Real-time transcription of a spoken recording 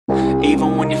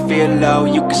Even when you feel low,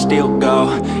 you can still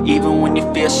go. Even when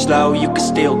you feel slow, you can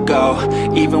still go.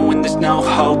 Even when there's no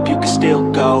hope, you can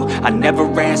still go. I never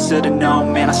answer to no,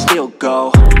 man, I still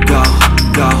go. Go,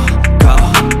 go, go,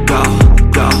 go,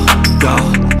 go,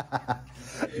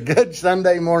 go. Good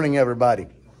Sunday morning, everybody.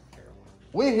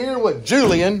 We're here with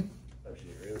Julian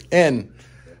in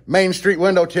Main Street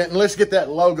Window Tint, and let's get that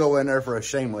logo in there for a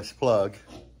shameless plug.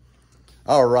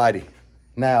 Alrighty.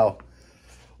 Now,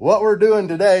 what we're doing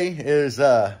today is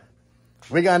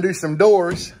we're going to do some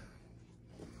doors.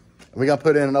 We're going to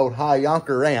put in an old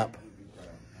Hyanka ramp.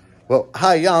 Well,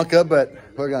 Hyanka, but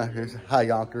we're going to use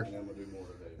Hyanka.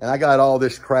 And I got all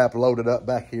this crap loaded up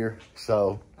back here.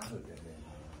 So,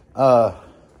 I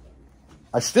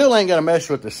still ain't going to mess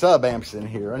with the sub amps in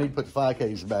here. I need to put the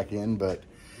 5Ks back in. But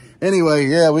anyway,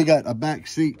 yeah, we got a back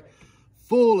seat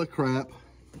full of crap.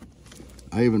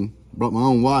 I even brought my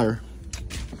own wire.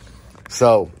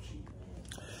 So,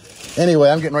 anyway,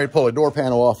 I'm getting ready to pull a door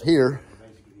panel off here.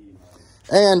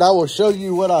 And I will show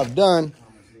you what I've done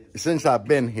since I've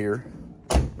been here,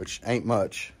 which ain't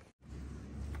much.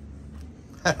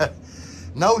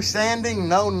 No sanding,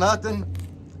 no nothing.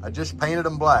 I just painted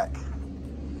them black.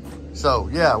 So,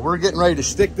 yeah, we're getting ready to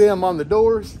stick them on the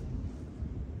doors.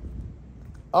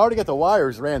 I already got the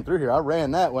wires ran through here. I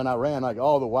ran that when I ran like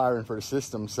all the wiring for the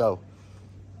system. So,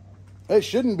 it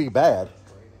shouldn't be bad.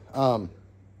 But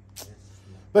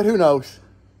who knows?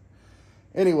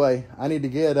 Anyway, I need to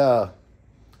get the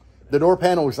door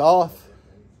panels off,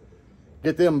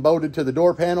 get them bolted to the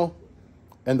door panel,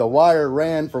 and the wire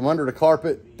ran from under the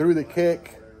carpet through the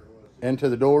kick into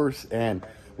the doors, and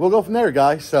we'll go from there,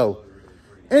 guys. So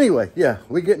anyway, yeah,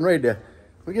 we're getting ready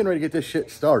to get this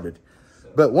shit started.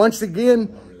 But once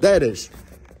again, that is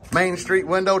Main Street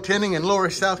Window Tinting in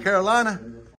Loris, South Carolina.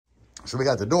 So we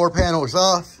got the door panels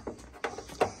off.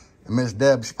 And Miss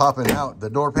Deb's popping out the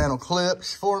door panel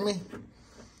clips for me.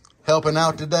 Helping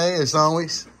out today, as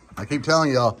always. I keep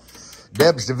telling y'all,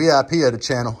 Deb's the VIP of the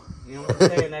channel. You know, I'm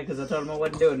saying that because I told him I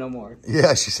wasn't doing no more.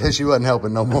 Yeah, she said she wasn't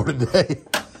helping no more today.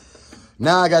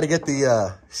 Now I got to get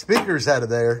the speakers out of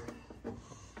there.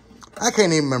 I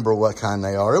can't even remember what kind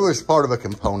they are. It was part of a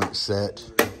component set.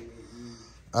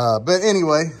 But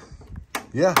anyway,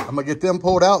 yeah, I'm going to get them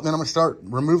pulled out. And then I'm going to start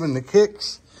removing the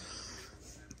kicks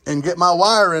and get my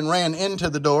wiring ran into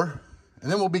the door.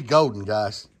 And then we'll be golden,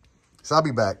 guys. So I'll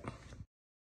be back.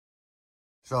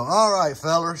 So, all right,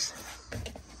 fellers.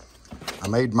 I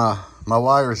made my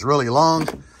wires really long.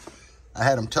 I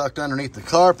had them tucked underneath the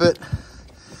carpet.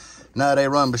 Now they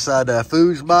run beside that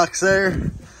foos box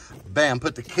there. Bam,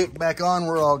 put the kick back on.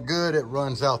 We're all good. It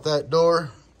runs out that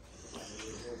door.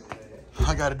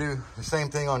 I got to do the same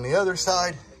thing on the other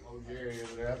side.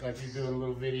 Like he's doing a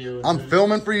little video. I'm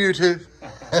filming for YouTube.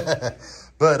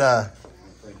 But I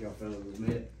think y'all fellas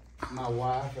met my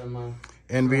wife and my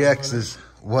NVX is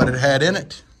what it had in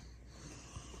it.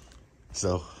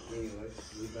 So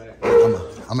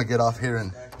I'm gonna get off here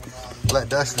and let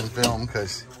Dustin film,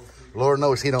 because Lord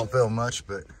knows he don't film much.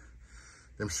 But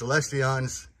them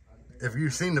Celestions, if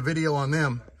you've seen the video on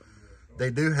them,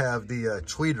 they do have the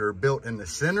tweeter built in the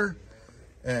center.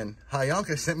 And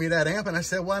Hyanka sent me that amp, and I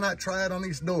said, why not try it on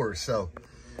these doors? So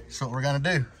that's what we're going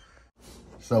to do.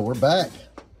 So we're back.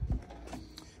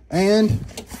 And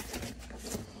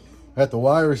got the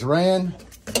wires ran.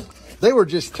 They were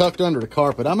just tucked under the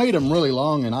carpet. I made them really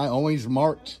long, and I always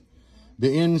marked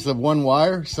the ends of one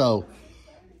wire. So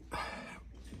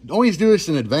always do this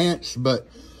in advance, but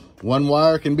one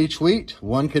wire can be tweaked,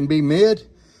 one can be mid.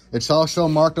 It's also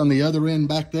marked on the other end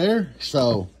back there.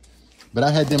 So, but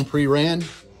I had them pre-ran,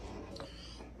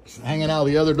 hanging out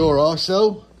the other door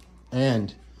also.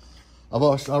 And I've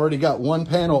also already got one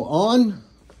panel on.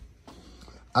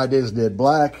 I just did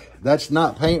black. That's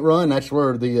not paint run. That's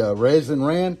where the resin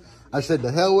ran. I said,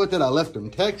 to hell with it. I left them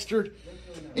textured.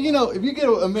 And you know, if you get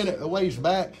a minute a ways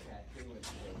back,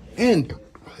 and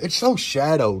it's so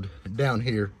shadowed down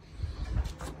here,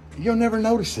 you'll never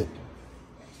notice it.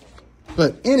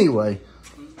 But anyway,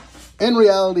 in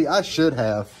reality, I should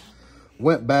have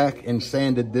went back and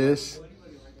sanded this,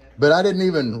 but I didn't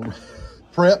even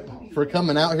prep for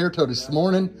coming out here till this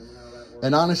morning.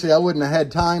 And honestly, I wouldn't have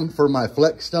had time for my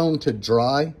flex stone to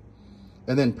dry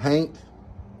and then paint.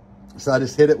 So I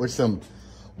just hit it with some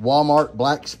Walmart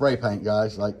black spray paint,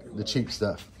 guys, like the cheap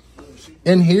stuff.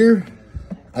 In here,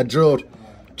 I drilled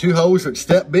 2 holes with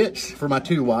step bits for my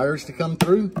 2 wires to come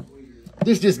through.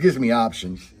 This just gives me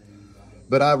options.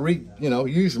 But I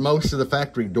used most of the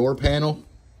factory door panel.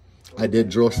 I did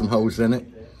drill some holes in it.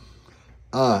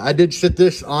 I did sit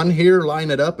this on here,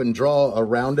 line it up, and draw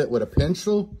around it with a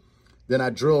pencil. Then I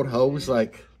drilled holes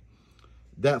like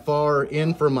that far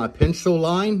in for my pencil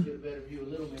line.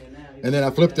 And then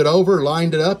I flipped it over,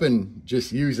 lined it up, and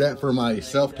just used that for my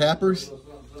self-tappers,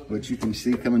 which you can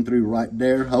see coming through right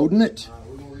there, holding it.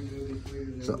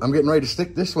 So I'm getting ready to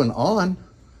stick this one on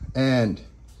and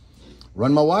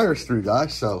run my wires through,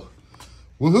 guys. So,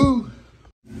 woohoo!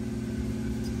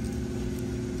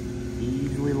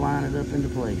 Easily line it up into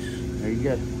place. There you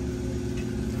go.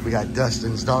 We got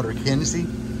Dustin's daughter, Kenzie,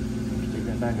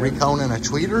 reconing a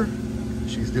tweeter.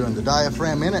 She's doing the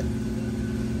diaphragm in it.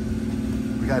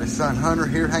 We got his son, Hunter,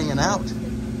 here hanging out.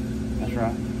 That's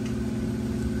right.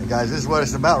 And guys, this is what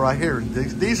it's about right here.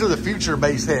 These are the future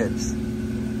base heads.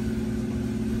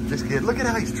 This kid, look at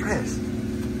how he's dressed.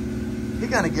 He's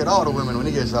gonna get all the women when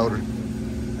he gets older.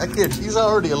 That kid, he's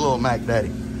already a little Mac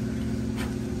Daddy.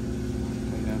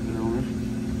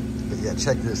 But yeah,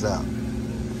 check this out.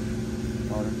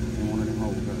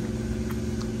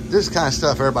 This kind of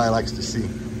stuff everybody likes to see.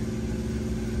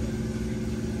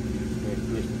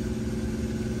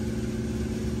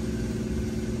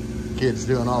 Kids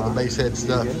doing all the base head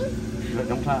stuff. Look,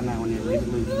 don't tighten that one yet. Leave it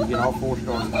loose. You get all 4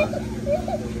 started.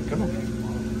 Come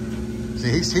on. See,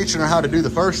 he's teaching her how to do the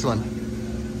first one.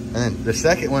 And then the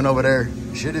second one over there,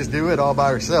 she'll just do it all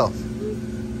by herself.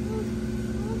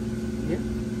 Yeah.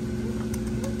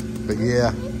 But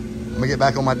yeah, let me get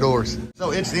back on my doors. So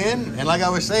it's in, and like I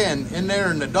was saying, in there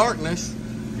in the darkness,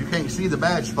 you can't see the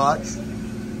bad spots.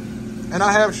 And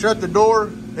I have shut the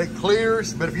door, it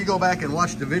clears, but if you go back and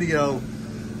watch the video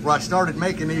where I started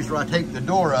making these, where I taped the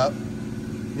door up,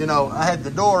 you know, I had the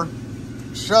door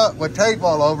shut with tape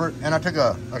all over it, and I took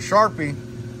a Sharpie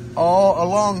all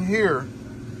along here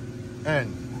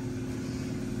and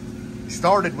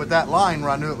started with that line where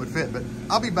I knew it would fit. But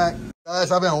I'll be back.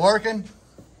 Guys, I've been working.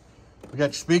 We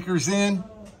got speakers in.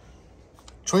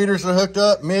 Tweeters are hooked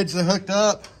up. Mids are hooked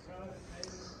up.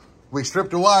 We stripped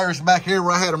the wires back here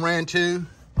where I had them ran to,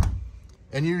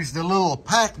 and used the little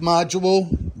pack module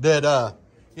that,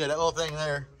 yeah, that little thing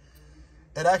there.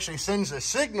 It actually sends a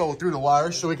signal through the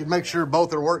wires so we can make sure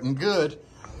both are working good.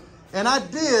 And I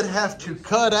did have to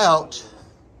cut out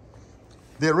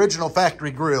the original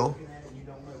factory grill.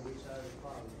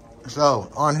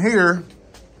 So on here,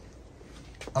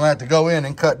 I'm gonna have to go in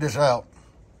and cut this out.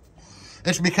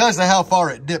 It's because of how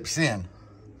far it dips in.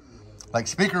 Like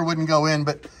speaker wouldn't go in,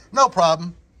 but no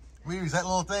problem. We use that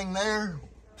little thing there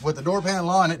with the door panel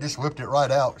on it, just whipped it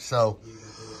right out. So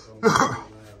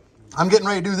I'm getting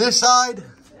ready to do this side.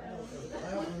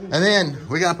 And then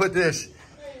we gotta put this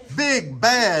big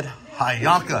bad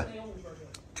Hyanka.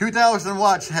 2,000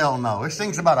 watts, hell no. This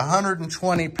thing's about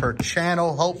 120 per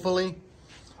channel, hopefully,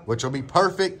 which will be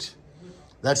perfect.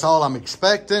 That's all I'm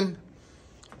expecting.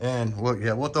 And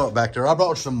we'll throw it back there. I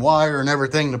brought some wire and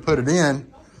everything to put it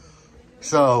in.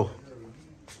 So,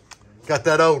 got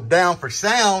that old Down for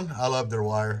Sound. I love their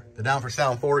wire. The Down for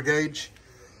Sound 4 gauge.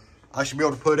 I should be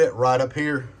able to put it right up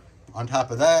here on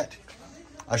top of that.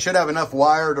 I should have enough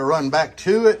wire to run back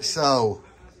to it. So,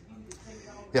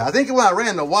 yeah, I think when I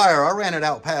ran the wire, I ran it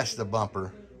out past the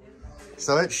bumper.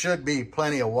 So it should be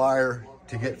plenty of wire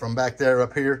to get from back there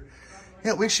up here.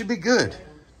 Yeah, we should be good.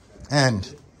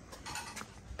 And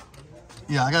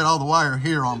yeah, I got all the wire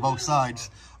here on both sides.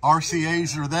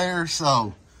 RCAs are there,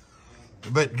 so,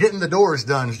 but getting the doors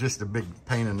done is just a big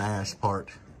pain in the ass part.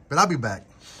 But I'll be back.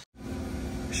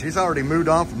 She's already moved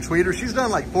on from tweeters. She's done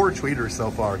like 4 tweeters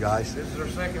so far, guys. This is her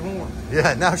second horn.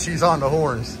 Yeah, now she's on the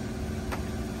horns.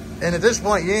 And at this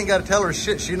point, you ain't got to tell her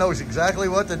shit. She knows exactly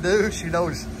what to do. She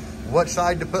knows what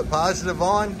side to put positive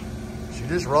on. She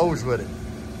just rolls with it.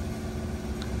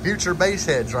 Future base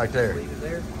heads right there. Leave it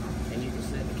there, and you can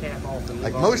set the cap off. And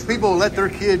like most people let their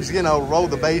kids, you know, roll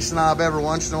the bass knob every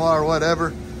once in a while or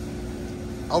whatever.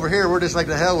 Over here, we're just like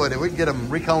the hell with it. We can get them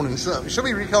reconing subs. She'll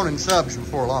be reconing subs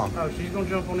before long. Oh, she's going to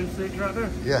jump on them seats right there?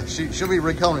 Yeah, she'll be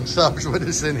reconing subs with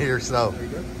us in here, so. There you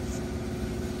go.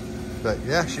 But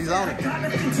yeah, she's on it.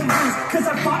 Cause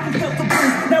I fought and felt the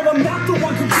bruise. Now I'm not the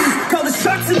one confused. Call the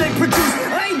shots and they produce.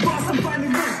 I ain't boss, I'm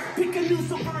finding loose. Pick a new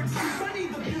suburban shoes. I need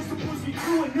the views to push me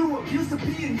through a new abuse of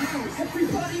being used.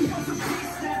 Everybody wants a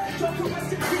piece now. Drop the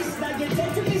rest in peace. Now you're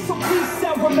dead to me, so peace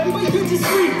out. Remember you just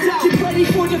freaked out. Get ready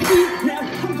for defeat now.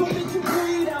 I'm gonna make you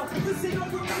bleed out. Listen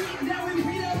over me now and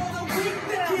read out all the week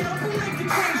now. Get up and make the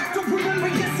change. Don't remember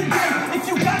yesterday. If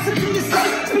you got to be the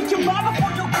same, speak your mind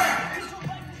before your way.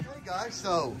 Guys,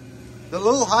 so the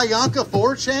little Hyanka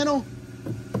 4 channel,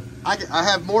 I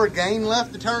have more gain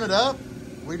left to turn it up.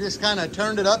 We just kind of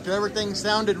turned it up to everything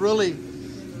sounded really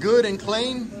good and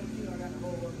clean.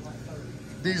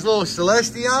 These little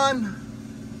Celestion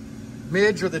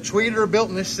mids with a tweeter built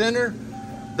in the center,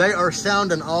 they are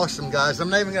sounding awesome, guys. I'm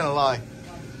not even gonna lie.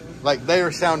 Like, they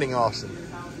are sounding awesome.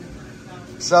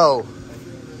 So,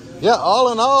 yeah,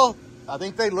 all in all, I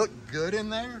think they look good in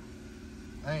there.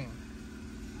 I mean,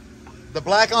 the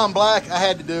black on black, I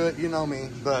had to do it, you know me.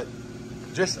 But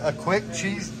just a quick,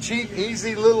 cheap,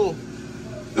 easy little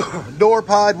door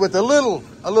pod with a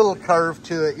little curve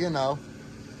to it, you know.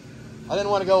 I didn't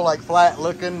want to go like flat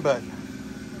looking, but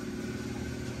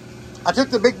I took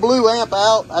the big blue amp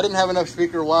out. I didn't have enough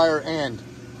speaker wire, and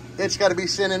it's got to be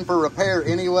sent in for repair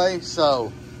anyway.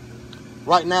 So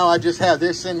right now I just have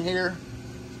this in here.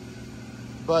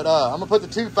 But I'm going to put the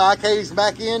two 5Ks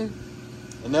back in,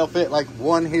 and they'll fit like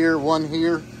one here, one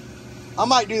here. I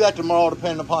might do that tomorrow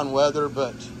depending upon weather.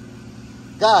 But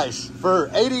guys, for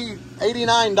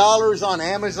 $89 on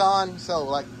Amazon, so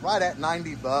like right at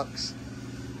 90 bucks.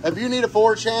 If you need a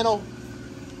 4-channel,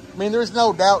 I mean, there's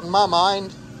no doubt in my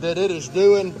mind that it is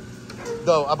doing,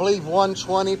 though I believe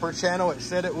 120 per channel it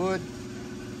said it would.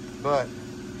 But,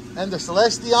 and the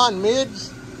Celestion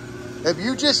mids, if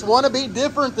you just want to be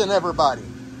different than everybody,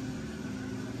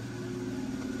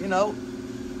 you know,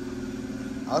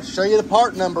 I'll show you the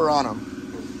part number on them.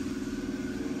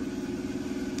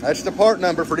 That's the part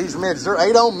number for these mids. They're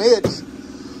 8-ohm mids,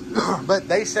 but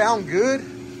they sound good.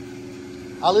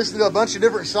 I listened to a bunch of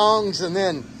different songs, and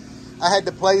then I had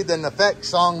to play the effect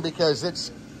song because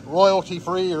it's royalty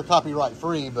free or copyright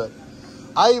free. But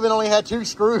I even only had 2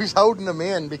 screws holding them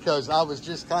in because I was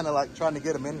just kind of like trying to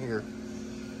get them in here.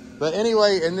 But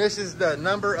anyway, and this is the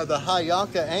number of the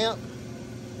Hyanka amp.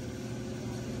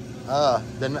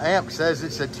 The amp says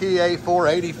it's a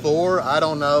TA484. I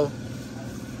don't know.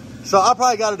 So I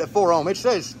probably got it at 4 ohm. It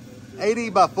says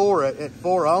 80 by 4 at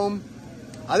 4 ohm.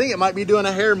 I think it might be doing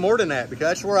a hair more than that, because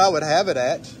that's where I would have it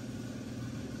at.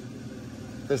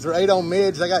 Because they're 8-ohm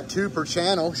mids. I got 2 per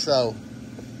channel, so.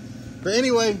 But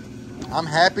anyway, I'm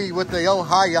happy with the old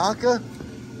Hyanka.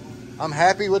 I'm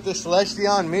happy with the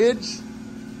Celestion mids.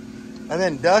 And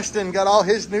then Dustin got all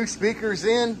his new speakers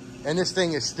in, and this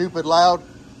thing is stupid loud.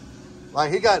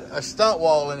 Like, he got a stunt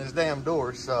wall in his damn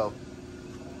door, so.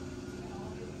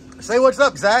 Say what's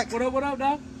up, Zach. What up,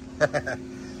 dog?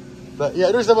 But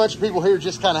yeah, there's a bunch of people here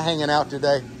just kind of hanging out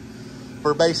today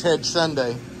for Basehead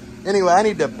Sunday. Anyway, I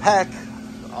need to pack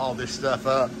all this stuff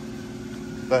up.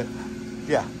 But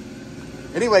yeah.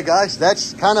 Anyway, guys,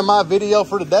 that's kind of my video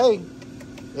for today.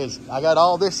 Is I got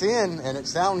all this in, and it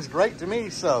sounds great to me.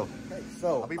 So, okay,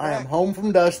 so I am home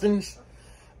from Dustin's.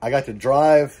 I got to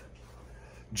drive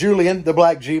Julian, the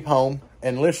black Jeep, home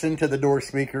and listen to the door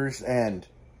speakers. And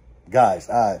guys,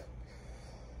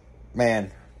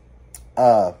 man.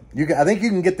 I think you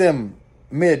can get them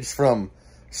mids from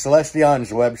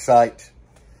Celestion's website.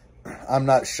 I'm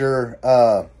not sure.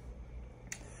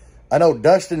 I know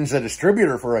Dustin's a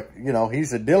distributor for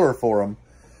he's a dealer for them.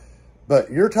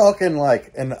 But you're talking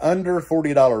like an under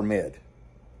 $40 mid.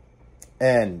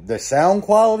 And the sound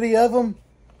quality of them,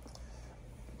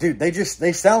 dude,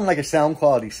 they sound like a sound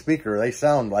quality speaker. They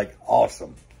sound like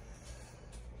awesome.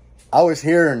 I was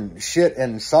hearing shit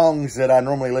and songs that I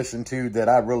normally listen to that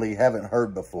I really haven't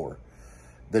heard before.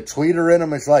 The tweeter in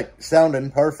them is like sounding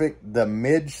perfect. The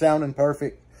mid sounding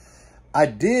perfect. I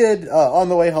did, on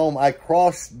the way home, I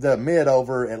crossed the mid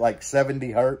over at like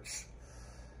 70 hertz.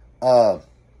 They're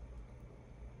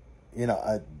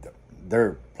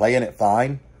playing it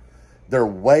fine. They're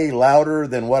way louder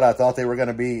than what I thought they were going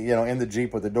to be, in the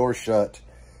Jeep with the door shut.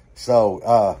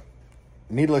 So,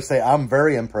 needless to say, I'm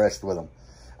very impressed with them.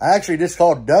 I actually just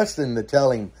called Dustin to tell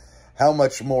him how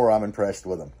much more I'm impressed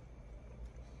with him.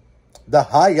 The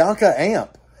Hyanka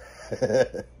amp.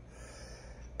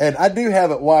 And I do have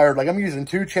it wired. Like, I'm using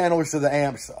 2 channels of the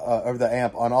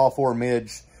amp on all 4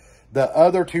 mids. The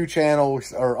other 2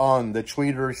 channels are on the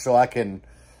tweeters, so I can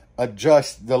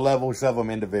adjust the levels of them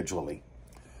individually.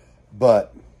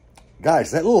 But,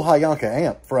 guys, that little Hyanka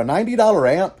amp, for a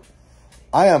 $90 amp,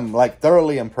 I am, like,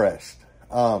 thoroughly impressed.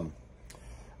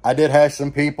 I did have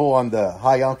some people on the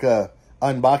Hyanka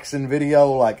unboxing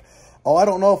video like, oh, I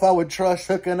don't know if I would trust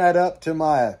hooking that up to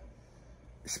my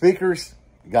speakers.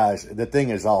 Guys, the thing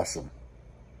is awesome.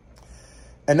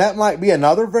 And that might be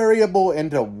another variable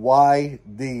into why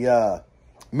the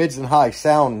mids and highs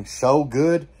sound so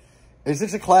good, is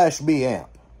it's a Class B amp.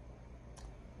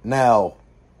 Now,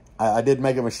 I did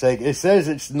make a mistake. It says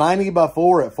it's 90 by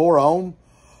 4 at 4 ohm.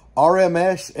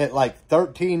 RMS at like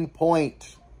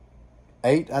 13.8,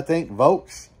 I think,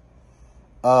 volts.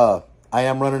 I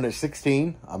am running at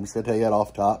 16. I'm just going to tell you that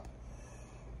off top.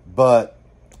 But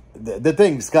the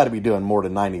thing's got to be doing more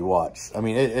than 90 watts. I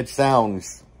mean, it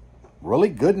sounds really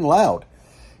good and loud.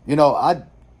 I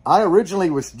originally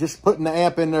was just putting the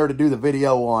amp in there to do the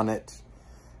video on it.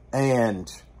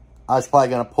 And I was probably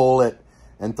going to pull it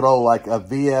and throw like a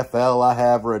VFL I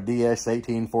have or a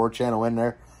DS18 4-channel in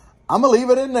there, I'm going to leave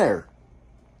it in there.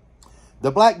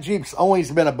 The Black Jeep's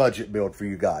always been a budget build for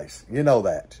you guys. You know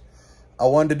that. I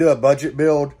wanted to do a budget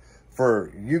build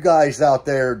for you guys out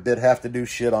there that have to do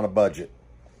shit on a budget.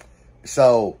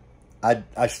 So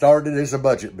I started as a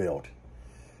budget build.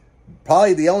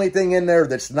 Probably the only thing in there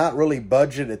that's not really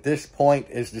budget at this point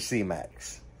is the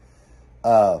C-Max.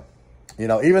 You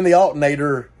know, even the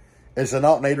alternator is an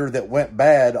alternator that went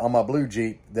bad on my blue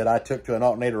Jeep that I took to an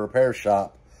alternator repair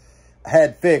shop,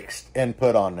 had fixed and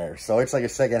put on there. So it's like a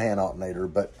secondhand alternator.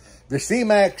 But the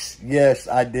C-Max, yes,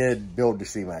 I did build the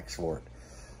C-Max for it.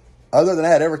 Other than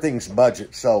that, everything's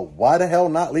budget. So why the hell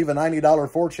not leave a $90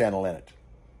 4-channel in it?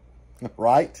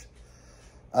 Right?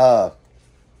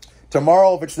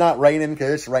 Tomorrow, if it's not raining,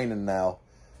 because it's raining now,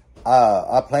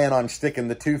 I plan on sticking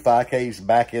the 2 5Ks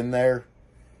back in there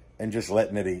and just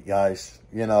letting it eat, guys.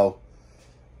 You know,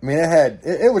 I mean,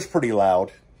 it was pretty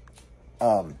loud.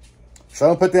 So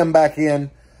I'll put them back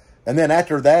in. And then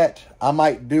after that, I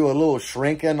might do a little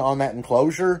shrinking on that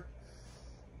enclosure.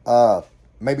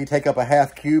 Maybe take up a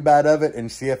half cube out of it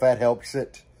and see if that helps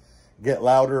it get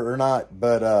louder or not.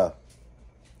 But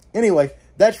anyway,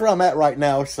 that's where I'm at right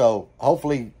now. So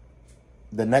hopefully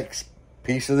the next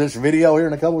piece of this video here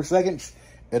in a couple of seconds,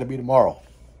 it'll be tomorrow.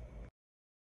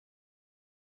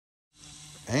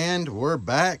 And we're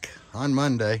back on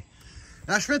Monday.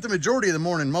 And I spent the majority of the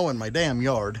morning mowing my damn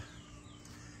yard.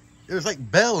 It was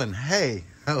like baling hay.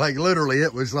 Like literally,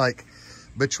 it was like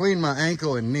between my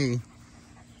ankle and knee.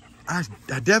 I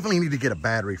definitely need to get a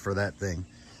battery for that thing.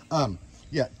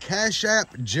 Yeah, Cash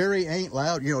App, Jerry Ain't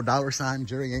Loud. You know, $,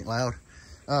 Jerry Ain't Loud.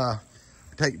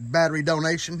 Take battery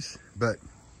donations, but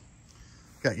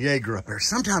got Jaeger up there.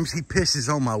 Sometimes he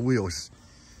pisses on my wheels.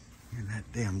 And that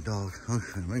damn dog.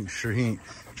 Okay, making sure you ain't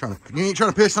trying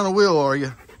to piss on a wheel, are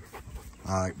you?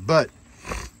 All right, but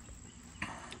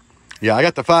yeah, I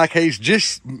got the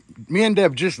 5Ks. Me and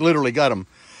Deb just literally got them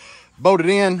bolted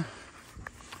in.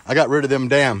 I got rid of them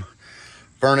damn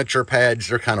furniture pads.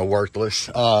 They're kind of worthless.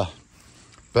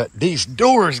 But these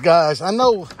doors, guys, I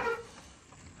know,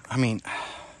 I mean,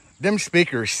 them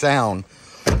speakers sound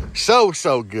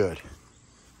so good.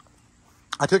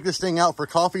 I took this thing out for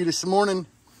coffee this morning,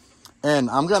 and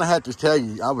I'm going to have to tell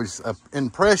you, I was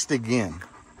impressed again.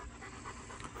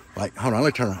 Like, hold on, let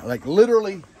me turn around. Like,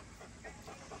 literally,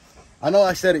 I know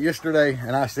I said it yesterday,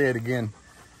 and I say it again.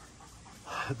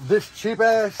 This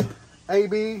cheap-ass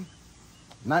AB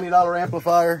 $90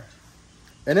 amplifier,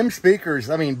 and them speakers,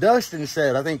 I mean, Dustin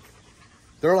said, I think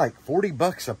they're like 40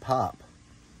 bucks a pop.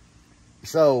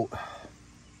 So,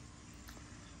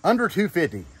 under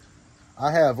 250,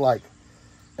 I have like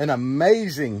an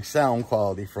amazing sound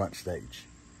quality front stage.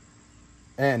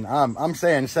 And I'm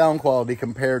saying sound quality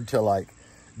compared to like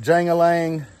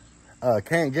Jangalang,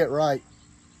 Can't Get Right.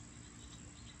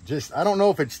 Just, I don't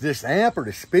know if it's this amp or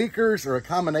the speakers or a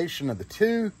combination of the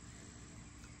two,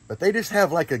 but they just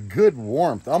have like a good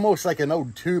warmth, almost like an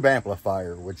old tube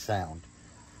amplifier would sound.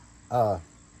 But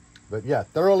yeah,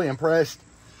 thoroughly impressed.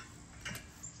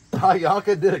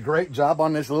 Hyanka did a great job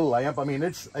on this little amp. I mean,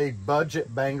 it's a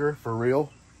budget banger for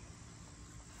real.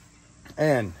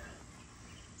 And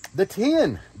the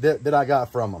tin that I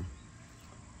got from them,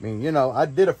 I mean, you know, I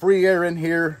did a free air in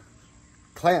here,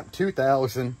 clamped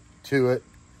 2,000 to it,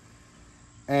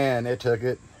 and it took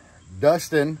it.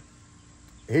 Dustin,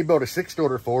 he built a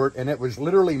 6-storer for it, and it was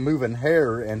literally moving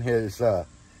hair in his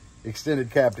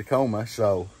extended cab Tacoma.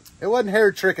 So it wasn't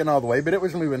hair tricking all the way, but it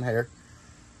was moving hair.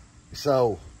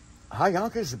 So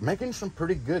Hyanka's making some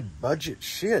pretty good budget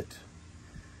shit.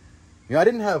 You know, I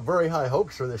didn't have very high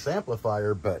hopes for this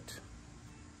amplifier, but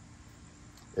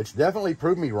it's definitely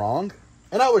proved me wrong.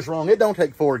 And I was wrong. It don't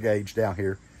take 4 gauge down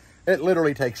here. It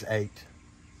literally takes 8.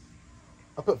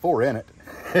 I put 4 in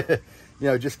it. You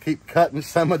know, just keep cutting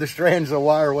some of the strands of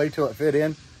wire away till it fit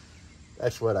in.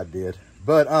 That's what I did.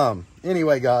 But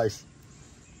anyway, guys,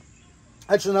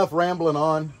 that's enough rambling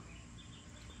on.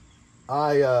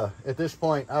 At this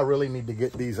point, I really need to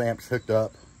get these amps hooked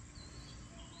up.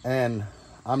 And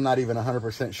I'm not even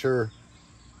 100% sure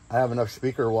I have enough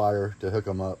speaker wire to hook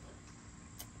them up.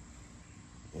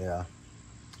 Yeah.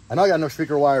 I know I got enough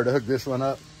speaker wire to hook this one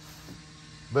up,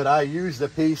 but I used a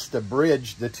piece to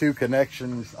bridge the 2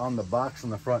 connections on the box on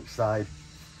the front side.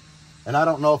 And I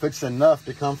don't know if it's enough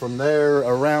to come from there,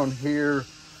 around here,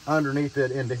 underneath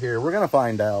it, into here. We're going to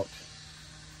find out.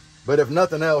 But if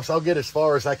nothing else, I'll get as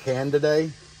far as I can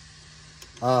today.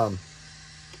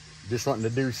 Just wanting to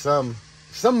do some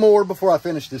more before I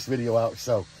finish this video out.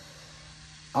 So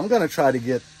I'm going to try to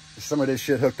get some of this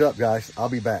shit hooked up, guys. I'll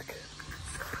be back.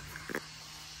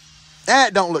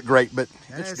 It don't look great, but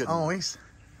it's good. As always,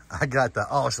 I got the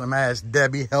awesome ass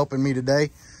Debbie helping me today.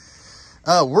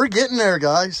 We're getting there,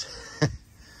 guys.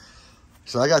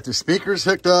 So I got the speakers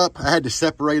hooked up. I had to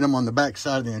separate them on the back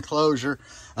side of the enclosure.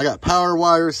 I got power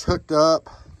wires hooked up.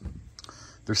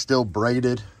 They're still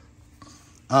braided.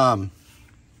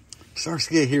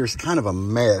 RCA here is kind of a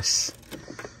mess.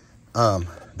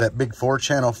 That big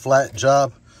 4-channel flat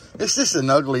job. It's just an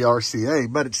ugly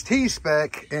RCA, but it's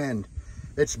T-spec and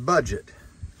it's budget.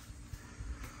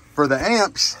 For the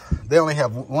amps, they only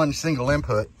have one single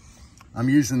input. I'm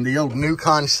using the old New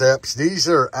Concepts. These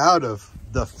are out of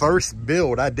the first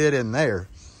build I did in there.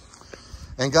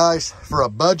 And guys, for a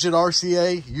budget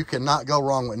RCA, you cannot go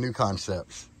wrong with New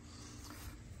Concepts.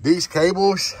 These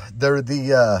cables, they're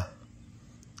the,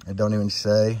 I don't even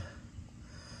say,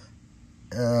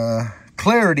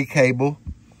 Clarity cable.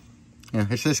 Yeah,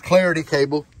 it says Clarity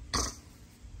cable.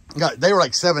 They were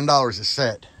like $7 a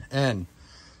set, and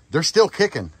they're still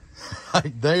kicking.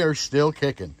 They are still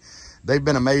kicking. They've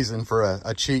been amazing for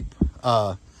a cheap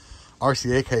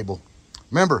RCA cable.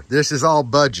 Remember, this is all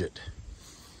budget.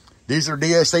 These are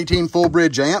DS18 full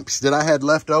bridge amps that I had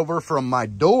left over from my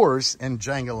doors in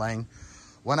Jangalang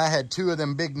when I had 2 of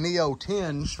them big Neo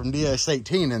 10s from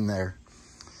DS18 in there.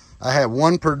 I had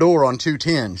 1 per door on 2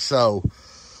 10s. So,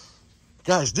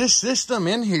 guys, this system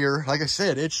in here, like I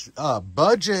said, it's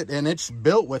budget and it's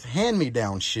built with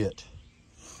hand-me-down shit.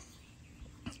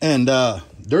 And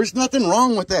there's nothing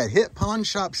wrong with that. Hit pawn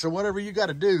shops or whatever you got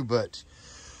to do, but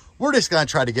we're just going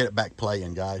to try to get it back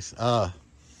playing, guys.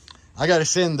 I got to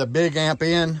send the big amp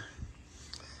in.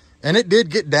 And it did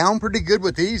get down pretty good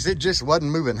with these. It just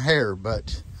wasn't moving hair.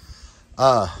 But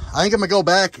I think I'm going to go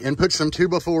back and put some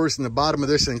 2x4s in the bottom of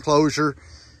this enclosure.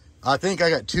 I think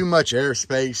I got too much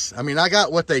airspace. I mean, I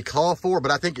got what they call for, but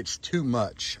I think it's too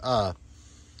much.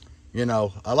 You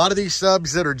know, a lot of these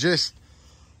subs that are just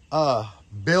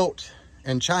built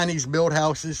in Chinese build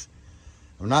houses,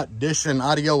 I'm not dissing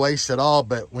Audio Ace at all,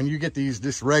 but when you get these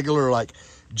just regular like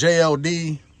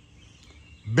JLD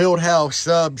build house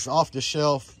subs off the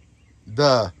shelf,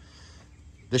 the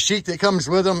sheet that comes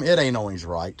with them, it ain't always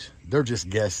right. They're just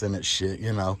guessing at shit,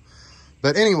 you know.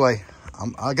 But anyway,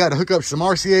 I got to hook up some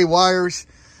RCA wires,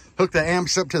 hook the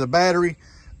amps up to the battery,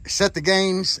 set the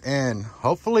gains, and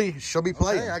hopefully she'll be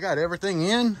playing. Okay, I got everything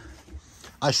in.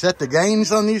 I set the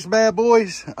gains on these bad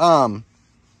boys.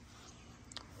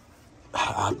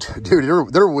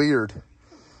 Dude, they're weird.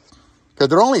 Because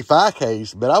they're only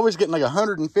 5Ks, but I was getting like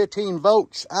 115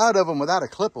 volts out of them without a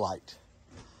clip light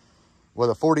with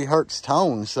a 40 hertz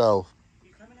tone. So,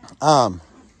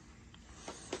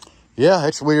 yeah,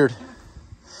 it's weird.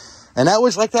 And that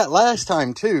was like that last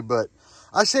time too, but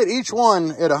I set each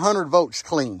one at 100 volts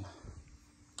clean.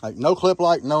 Like no clip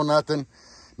light, no nothing.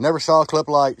 Never saw a clip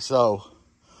light, so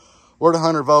we're at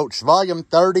 100 volts. Volume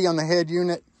 30 on the head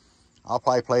unit. I'll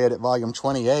probably play it at volume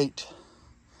 28.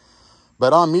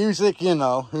 But on music, you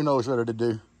know, who knows what to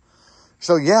do.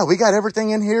 So yeah, we got everything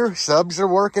in here. Subs are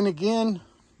working again.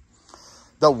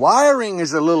 The wiring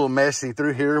is a little messy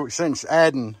through here since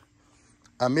adding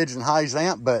a mids and highs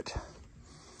amp, but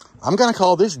I'm going to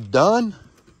call this done.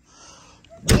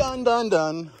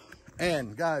 Done.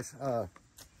 And guys,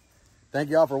 thank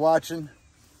y'all for watching.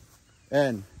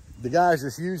 And the guys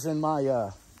that's using my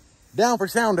Down for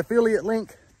Sound affiliate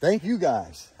link, thank you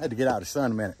guys. I had to get out of the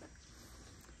sun a minute.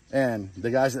 And the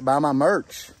guys that buy my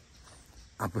merch,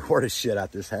 I wore this shit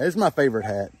out this hat. It's my favorite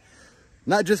hat.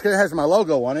 Not just because it has my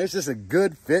logo on it. It's just a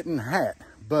good fitting hat.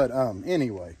 But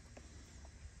anyway.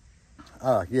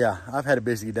 Yeah, I've had a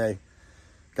busy day.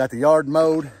 Got the yard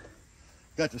mowed.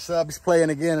 Got the subs playing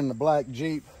again in the black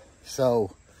Jeep.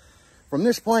 So from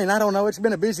this point, I don't know. It's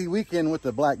been a busy weekend with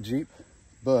the black Jeep.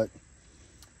 But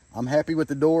I'm happy with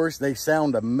the doors. They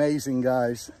sound amazing,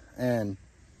 guys. And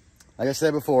like I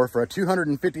said before, for a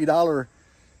 $250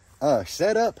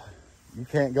 setup, you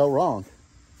can't go wrong.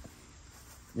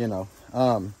 You know.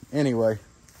 Anyway.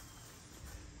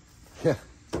 Yeah.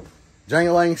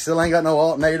 Jangalang still ain't got no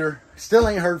alternator. Still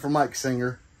ain't heard from Mike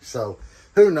Singer. So,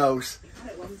 who knows? He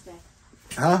got it Wednesday.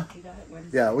 Huh? He got it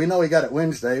Wednesday. Yeah, we know he got it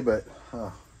Wednesday, but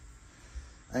I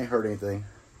ain't heard anything.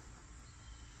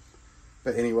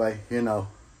 But anyway, you know.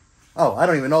 Oh, I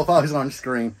don't even know if I was on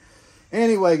screen.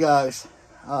 Anyway, guys,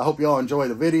 I hope y'all enjoy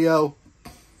the video.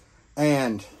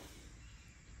 And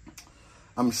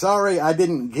I'm sorry I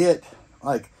didn't get,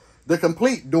 like, the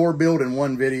complete door build in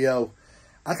one video.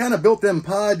 I kind of built them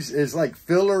pods as, like,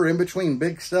 filler in between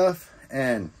big stuff.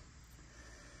 And,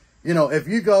 you know, if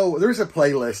you go, there's a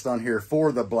playlist on here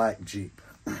for the black Jeep.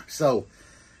 So,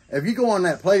 if you go on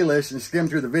that playlist and skim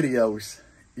through the videos,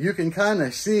 you can kind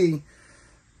of see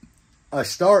a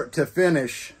start to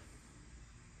finish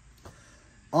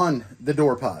on the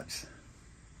door pods.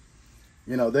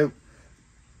 You know, they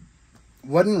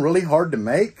wasn't really hard to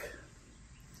make.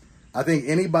 I think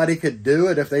anybody could do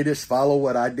it if they just follow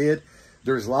what I did.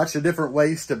 There's lots of different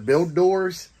ways to build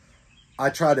doors. I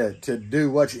try to do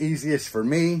what's easiest for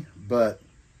me, but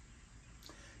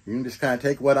you can just kind of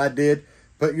take what I did,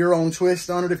 put your own twist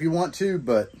on it if you want to,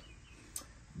 but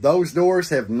those doors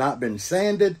have not been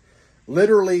sanded.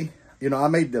 Literally, you know, I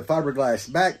made the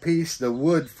fiberglass back piece, the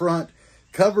wood front,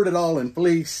 covered it all in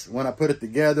fleece when I put it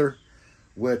together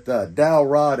with dowel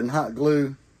rod and hot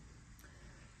glue.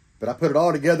 But I put it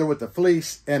all together with the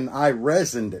fleece and I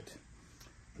resined it.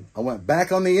 I went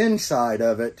back on the inside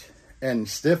of it and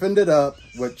stiffened it up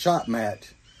with chop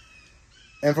mat.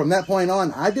 And from that point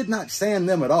on, I did not sand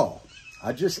them at all.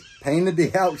 I just painted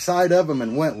the outside of them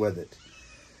and went with it.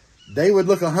 They would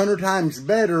look 100 times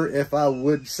better if I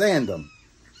would sand them.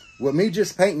 With me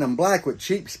just painting them black with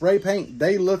cheap spray paint,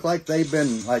 they look like they've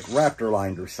been like raptor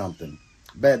lined or something,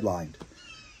 bed lined.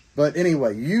 But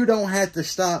anyway, you don't have to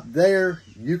stop there.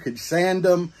 You could sand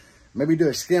them, maybe do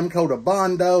a skim coat of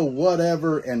Bondo,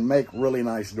 whatever, and make really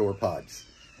nice door pods.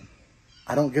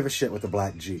 I don't give a shit with the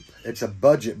black Jeep. It's a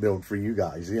budget build for you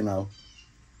guys, you know.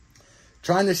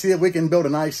 Trying to see if we can build a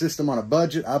nice system on a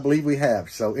budget. I believe we have.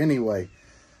 So anyway,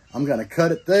 I'm going to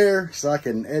cut it there so I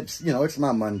can, you know, it's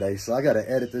my Monday, so I got to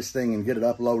edit this thing and get it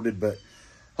uploaded. But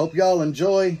hope y'all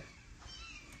enjoy.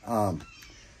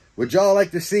 Would y'all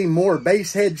like to see more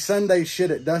Basehead Sunday shit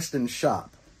at Dustin's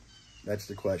shop? That's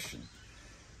the question.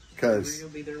 Because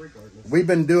we've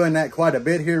been doing that quite a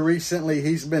bit here recently.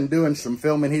 He's been doing some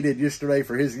filming he did yesterday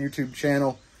for his YouTube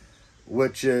channel,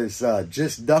 which is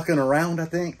just ducking around, I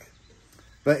think.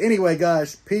 But anyway,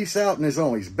 guys, peace out. And as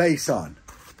always, bass on.